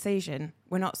that conversation.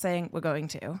 We're not saying we're going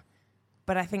to.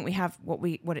 But I think we have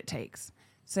what it takes.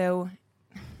 So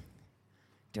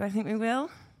do I think we will?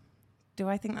 Do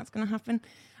I think that's going to happen?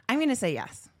 I'm going to say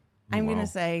yes. I'm going to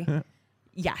say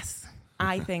yes.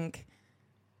 I think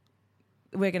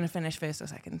we're going to finish first or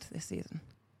second this season.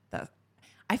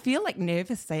 I feel like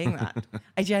nervous saying that.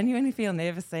 I genuinely feel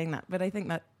nervous saying that, but I think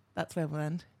that's where we'll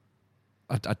end.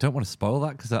 I don't want to spoil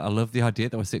that because I love the idea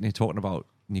that we're sitting here talking about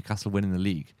Newcastle winning the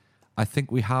league. I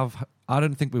think we have. I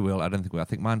don't think we will. I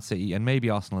think Man City and maybe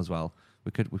Arsenal as well.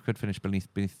 We could finish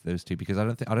beneath those two because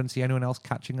I don't see anyone else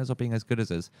catching us or being as good as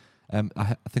us.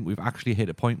 I think we've actually hit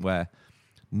a point where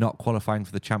not qualifying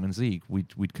for the Champions League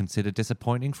we'd consider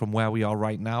disappointing from where we are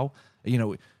right now.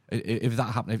 If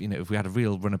that happened, if we had a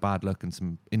real run of bad luck and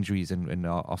some injuries and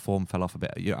our form fell off a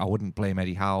bit, I wouldn't blame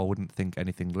Eddie Howe. I wouldn't think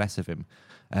anything less of him.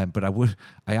 But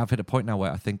I have hit a point now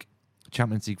where I think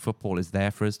Champions League football is there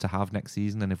for us to have next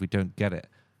season, and if we don't get it,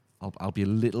 I'll be a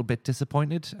little bit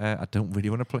disappointed. I don't really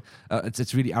want to play.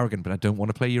 It's really arrogant, but I don't want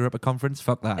to play Europa Conference.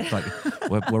 Fuck that. It's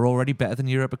like we're already better than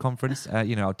Europa Conference.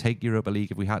 I'll take Europa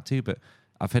League if we had to, but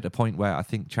I've hit a point where I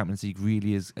think Champions League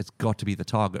really it's got to be the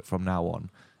target from now on,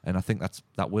 and I think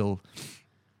that will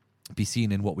be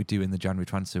seen in what we do in the January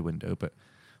transfer window. But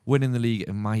winning the league,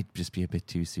 it might just be a bit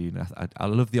too soon. I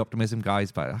love the optimism,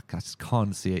 guys, but I just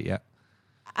can't see it yet.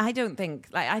 I don't think,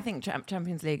 I think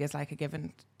Champions League is like a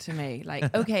given to me.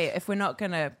 Like, okay, if we're not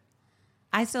gonna,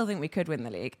 I still think we could win the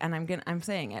league, and I'm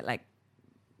saying it like,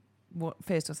 what,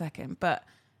 first or second, but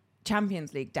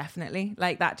Champions League definitely.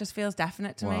 Like, that just feels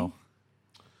definite to me.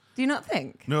 Do you not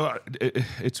think? No,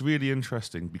 it's really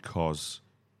interesting because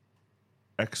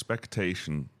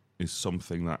expectation is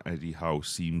something that Eddie Howe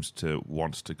seems to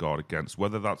want to guard against,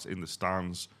 whether that's in the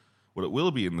stands. Well, it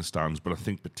will be in the stands, but I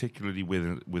think particularly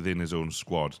within his own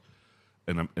squad,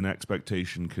 an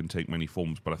expectation can take many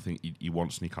forms. But I think he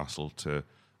wants Newcastle to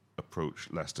approach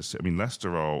Leicester. I mean,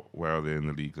 Leicester are, where are they in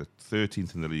the league? They're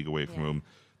 13th in the league away from home.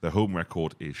 Their home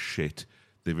record is shit.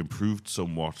 They've improved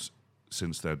somewhat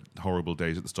since their horrible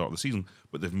days at the start of the season,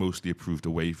 but they've mostly improved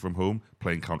away from home,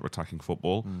 playing counter-attacking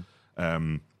football.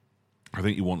 I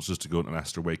think he wants us to go into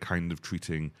Leicester away, kind of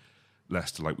treating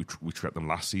Leicester like we treated them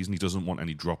last season. He doesn't want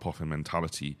any drop-off in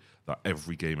mentality that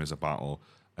every game is a battle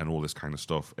and all this kind of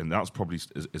stuff. And that's probably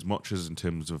as much as in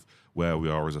terms of where we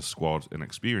are as a squad and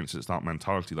experience, it's that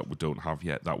mentality that we don't have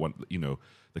yet. That one,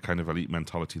 the kind of elite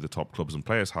mentality the top clubs and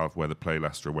players have, where they play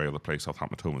Leicester away or they play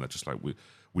Southampton at home, and they're just like,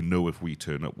 we know if we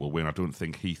turn up, we'll win. I don't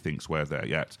think he thinks we're there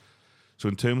yet. So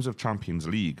in terms of Champions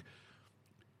League,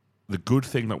 the good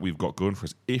thing that we've got going for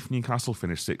us, if Newcastle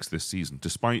finish sixth this season,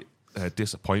 despite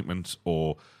disappointment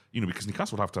or, because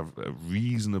Newcastle would have to have a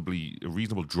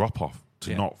reasonable drop-off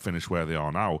to not finish where they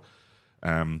are now,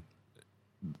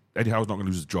 Eddie Howe's not going to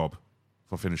lose his job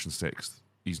for finishing sixth.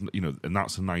 He's, and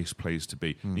that's a nice place to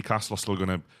be. Newcastle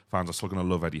fans are still going to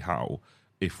love Eddie Howe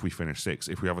if we finish sixth.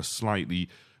 If we have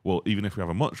even if we have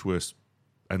a much worse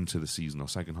end to the season or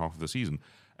second half of the season,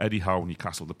 Eddie Howe,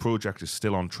 Newcastle, the project is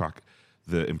still on track.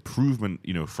 The improvement,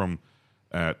 from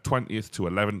 20th to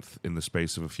 11th in the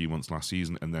space of a few months last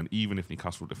season, and then even if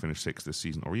Newcastle were to finish 6th this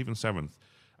season, or even 7th,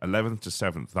 11th to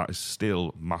 7th, that is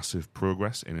still massive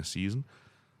progress in a season.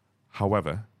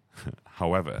 However,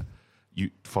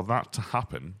 for that to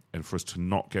happen and for us to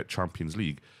not get Champions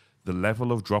League, the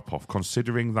level of drop-off,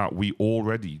 considering that we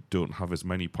already don't have as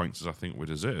many points as I think we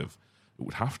deserve, it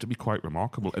would have to be quite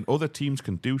remarkable. And other teams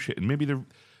can do shit, and maybe the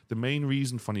main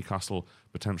reason for Newcastle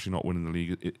potentially not winning the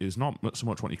league is not so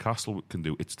much what Newcastle can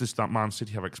do. It's just that Man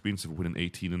City have experience of winning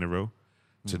 18 in a row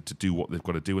to do what they've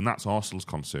got to do. And that's Arsenal's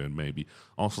concern, maybe.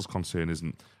 Arsenal's concern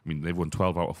isn't... they've won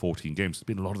 12 out of 14 games. There's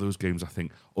been a lot of those games, I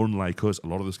think, unlike us, a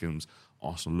lot of those games,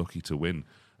 Arsenal lucky to win.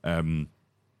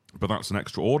 But that's an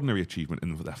extraordinary achievement,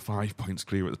 and they're 5 points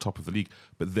clear at the top of the league.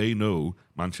 But they know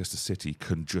Manchester City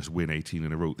can just win 18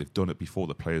 in a row. They've done it before.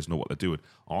 The players know what they're doing.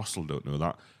 Arsenal don't know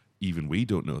that. Even we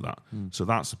don't know that. So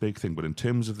that's a big thing. But in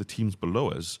terms of the teams below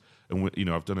us, and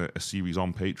I've done a series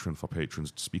on Patreon for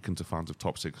patrons, speaking to fans of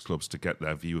top six clubs to get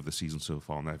their view of the season so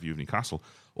far and their view of Newcastle.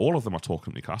 All of them are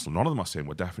talking Newcastle. None of them are saying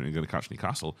we're definitely going to catch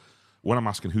Newcastle. When I'm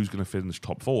asking who's going to finish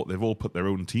top four, they've all put their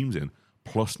own teams in,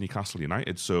 plus Newcastle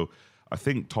United. So I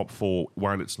think top four,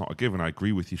 while it's not a given, I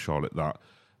agree with you, Charlotte, that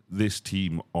this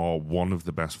team are one of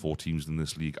the best four teams in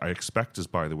this league. I expect us,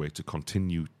 by the way, to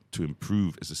continue to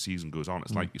improve as the season goes on.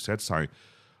 It's like you said, Si,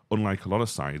 unlike a lot of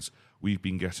sides, we've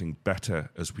been getting better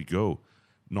as we go,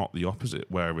 not the opposite.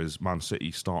 Whereas Man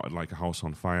City started like a house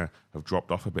on fire, have dropped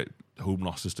off a bit. Home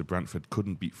losses to Brentford,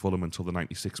 couldn't beat Fulham until the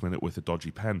 96th minute with a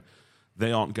dodgy pen.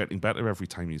 They aren't getting better every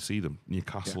time you see them.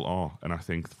 Newcastle are. And I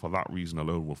think for that reason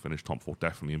alone, we'll finish top four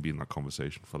definitely and be in that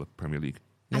conversation for the Premier League.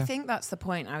 I think that's the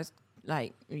point. I was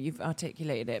like, you've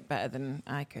articulated it better than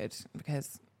I could,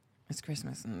 because it's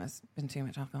Christmas and there's been too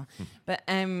much alcohol. But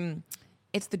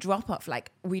it's the drop-off.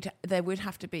 Like, there would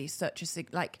have to be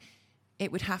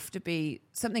it would have to be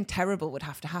something terrible would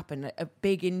have to happen, a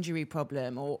big injury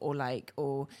problem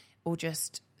or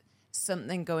just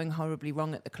something going horribly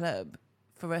wrong at the club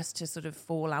for us to sort of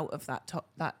fall out of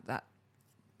that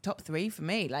top three. For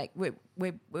me, like, we're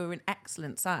an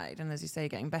excellent side, and as you say,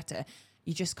 getting better.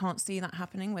 You just can't see that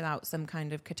happening without some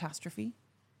kind of catastrophe.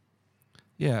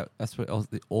 Yeah, that's what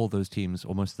all those teams,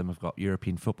 or most of them, have got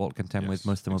European football to contend with.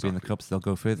 Most of them will be in the Cups. They'll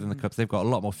go further in the Cups. They've got a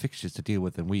lot more fixtures to deal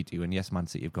with than we do. And yes, Man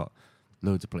City have got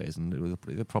loads of players, and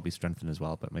they'll probably strengthen as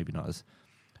well, but maybe not as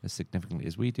significantly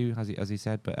as we do, as he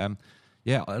said. But a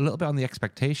little bit on the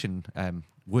expectation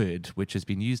word, which has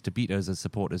been used to beat us as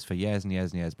supporters for years and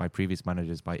years and years by previous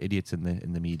managers, by idiots in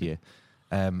the media.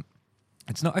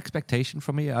 It's not expectation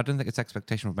from me. I don't think it's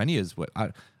expectation from any of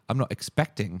us. I'm not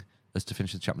expecting us to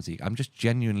finish the Champions League. I'm just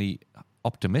genuinely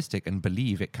optimistic and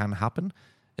believe it can happen.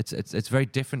 It's very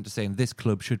different to saying this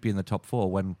club should be in the top four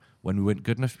when we weren't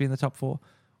good enough to be in the top four.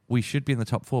 We should be in the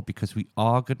top four because we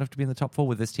are good enough to be in the top four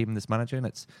with this team and this manager, and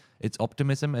it's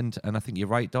optimism. And I think you're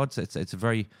right, Dodds. It's a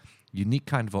very unique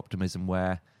kind of optimism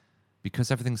where, because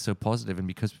everything's so positive and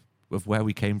because of where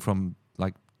we came from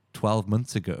like 12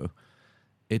 months ago,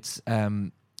 it's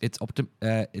an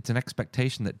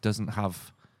expectation that doesn't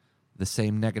have the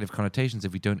same negative connotations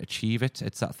if we don't achieve it.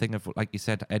 It's that thing of, like you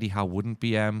said, Eddie Howe wouldn't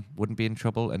be in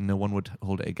trouble, and no one would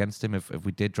hold it against him if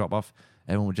we did drop off.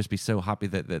 Everyone would just be so happy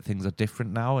that things are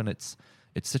different now, and it's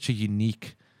such a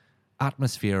unique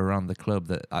atmosphere around the club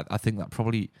that I think that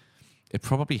probably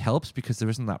helps, because there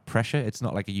isn't that pressure. It's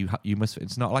not like you must.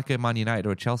 It's not like a Man United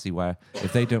or a Chelsea where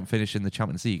if they don't finish in the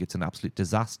Champions League, it's an absolute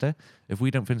disaster. If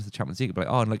we don't finish the Champions League, it'll be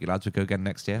like, oh, look, lads, we'll go again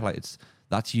next year. Like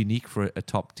that's unique for a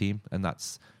top team, and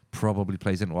that's probably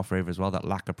plays into our favour as well. That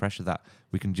lack of pressure, that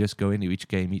we can just go into each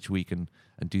game each week and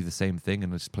do the same thing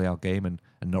and just play our game and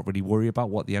not really worry about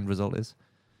what the end result is.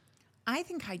 I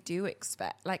think I do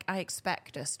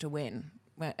expect us to win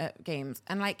games,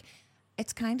 and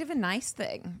it's kind of a nice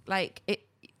thing. Like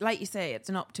you say, it's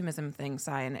an optimism thing,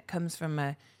 Si, and it comes from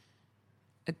a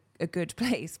good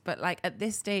place. But at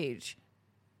this stage,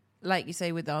 like you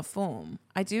say, with our form,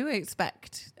 I do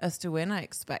expect us to win. I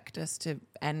expect us to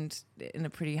end in a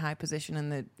pretty high position in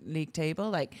the league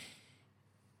table.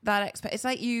 It's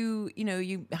like you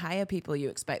hire people, you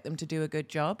expect them to do a good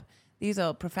job. These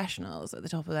are professionals at the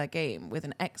top of their game with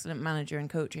an excellent manager and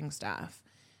coaching staff,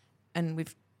 and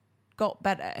we've got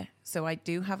better. So I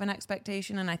do have an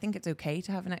expectation, and I think it's okay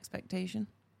to have an expectation.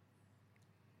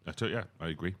 I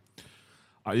agree.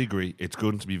 It's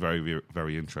going to be very, very,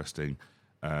 very interesting.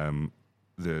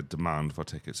 The demand for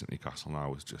tickets at Newcastle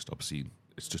now is just obscene.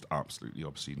 It's just absolutely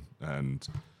obscene. And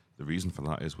the reason for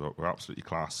that is we're absolutely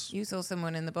class. You saw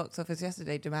someone in the box office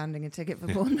yesterday demanding a ticket for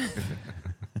Bournemouth.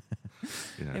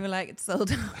 Yeah. They were like, it's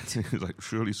sold out. It's like,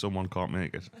 surely someone can't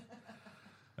make it.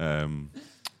 And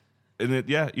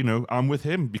I'm with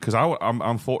him because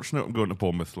I'm fortunate. I'm going to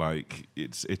Bournemouth.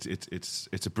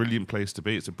 It's a brilliant place to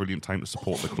be. It's a brilliant time to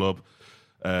support the club,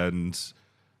 and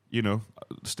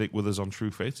stick with us on True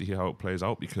Faith to hear how it plays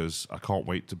out, because I can't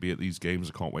wait to be at these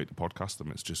games. I can't wait to podcast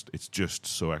them. It's just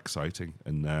so exciting,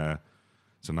 and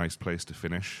it's a nice place to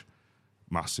finish.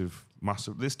 Massive.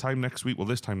 This time next week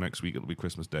it'll be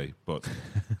Christmas Day, but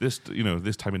this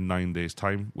time in 9 days'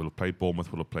 time, we'll have played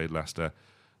Bournemouth, we'll have played Leicester.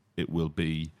 It will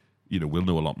be, we'll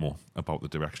know a lot more about the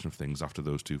direction of things after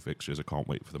those two fixtures. I can't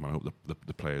wait for them. I hope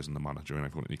the players and the manager and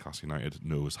everyone at Newcastle United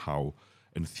knows how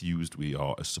enthused we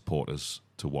are as supporters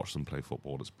to watch them play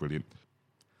football. It's brilliant.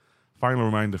 Final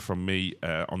reminder from me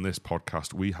on this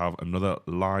podcast, we have another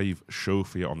live show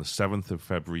for you on the 7th of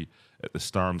February at the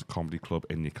Starnes Comedy Club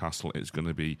in Newcastle. It's going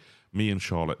to be me and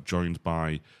Charlotte, joined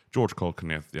by George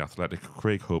Colkin of The Athletic,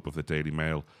 Craig Hope of the Daily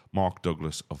Mail, Mark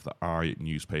Douglas of the Eye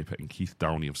newspaper, and Keith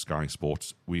Downey of Sky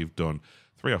Sports. We've done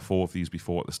 3 or 4 of these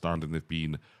before at the Stand, and they've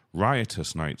been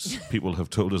riotous nights. People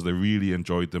have told us they really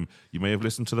enjoyed them. You may have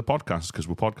listened to the podcast, because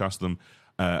we'll podcast them.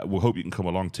 We hope you can come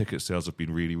along. Ticket sales have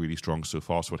been really, really strong so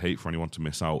far, so I'd hate for anyone to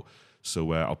miss out.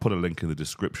 So I'll put a link in the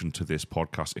description to this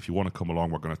podcast. If you want to come along,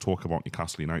 we're going to talk about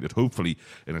Newcastle United, hopefully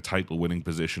in a title-winning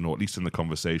position, or at least in the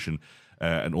conversation,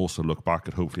 and also look back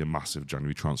at hopefully a massive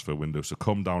January transfer window. So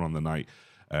come down on the night.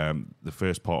 The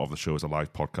first part of the show is a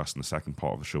live podcast, and the second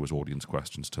part of the show is audience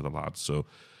questions to the lads. So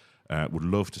would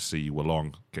love to see you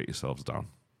along. Get yourselves down.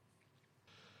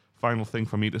 Final thing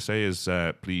for me to say is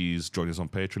please join us on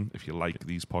Patreon. If you like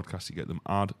these podcasts, you get them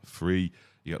ad-free.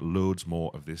 You get loads more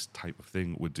of this type of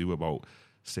thing. We do about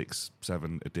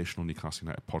 6-7 additional Newcastle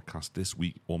United podcasts this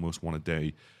week, almost one a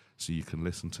day. So you can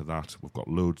listen to that. We've got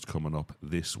loads coming up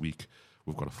this week.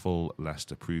 We've got a full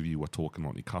Leicester preview. We're talking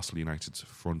about Newcastle United's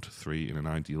front three in an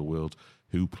ideal world,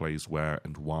 who plays where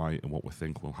and why, and what we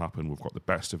think will happen. We've got the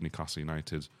best of Newcastle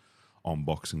United on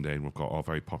Boxing Day, and we've got our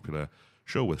very popular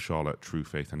show with Charlotte, True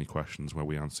Faith Any Questions, where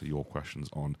we answer your questions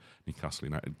on Newcastle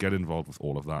United. Get involved with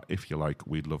all of that if you like.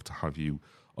 We'd love to have you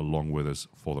along with us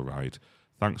for the ride.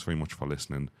 Thanks very much for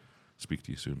listening. Speak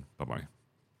to you soon. Bye-bye.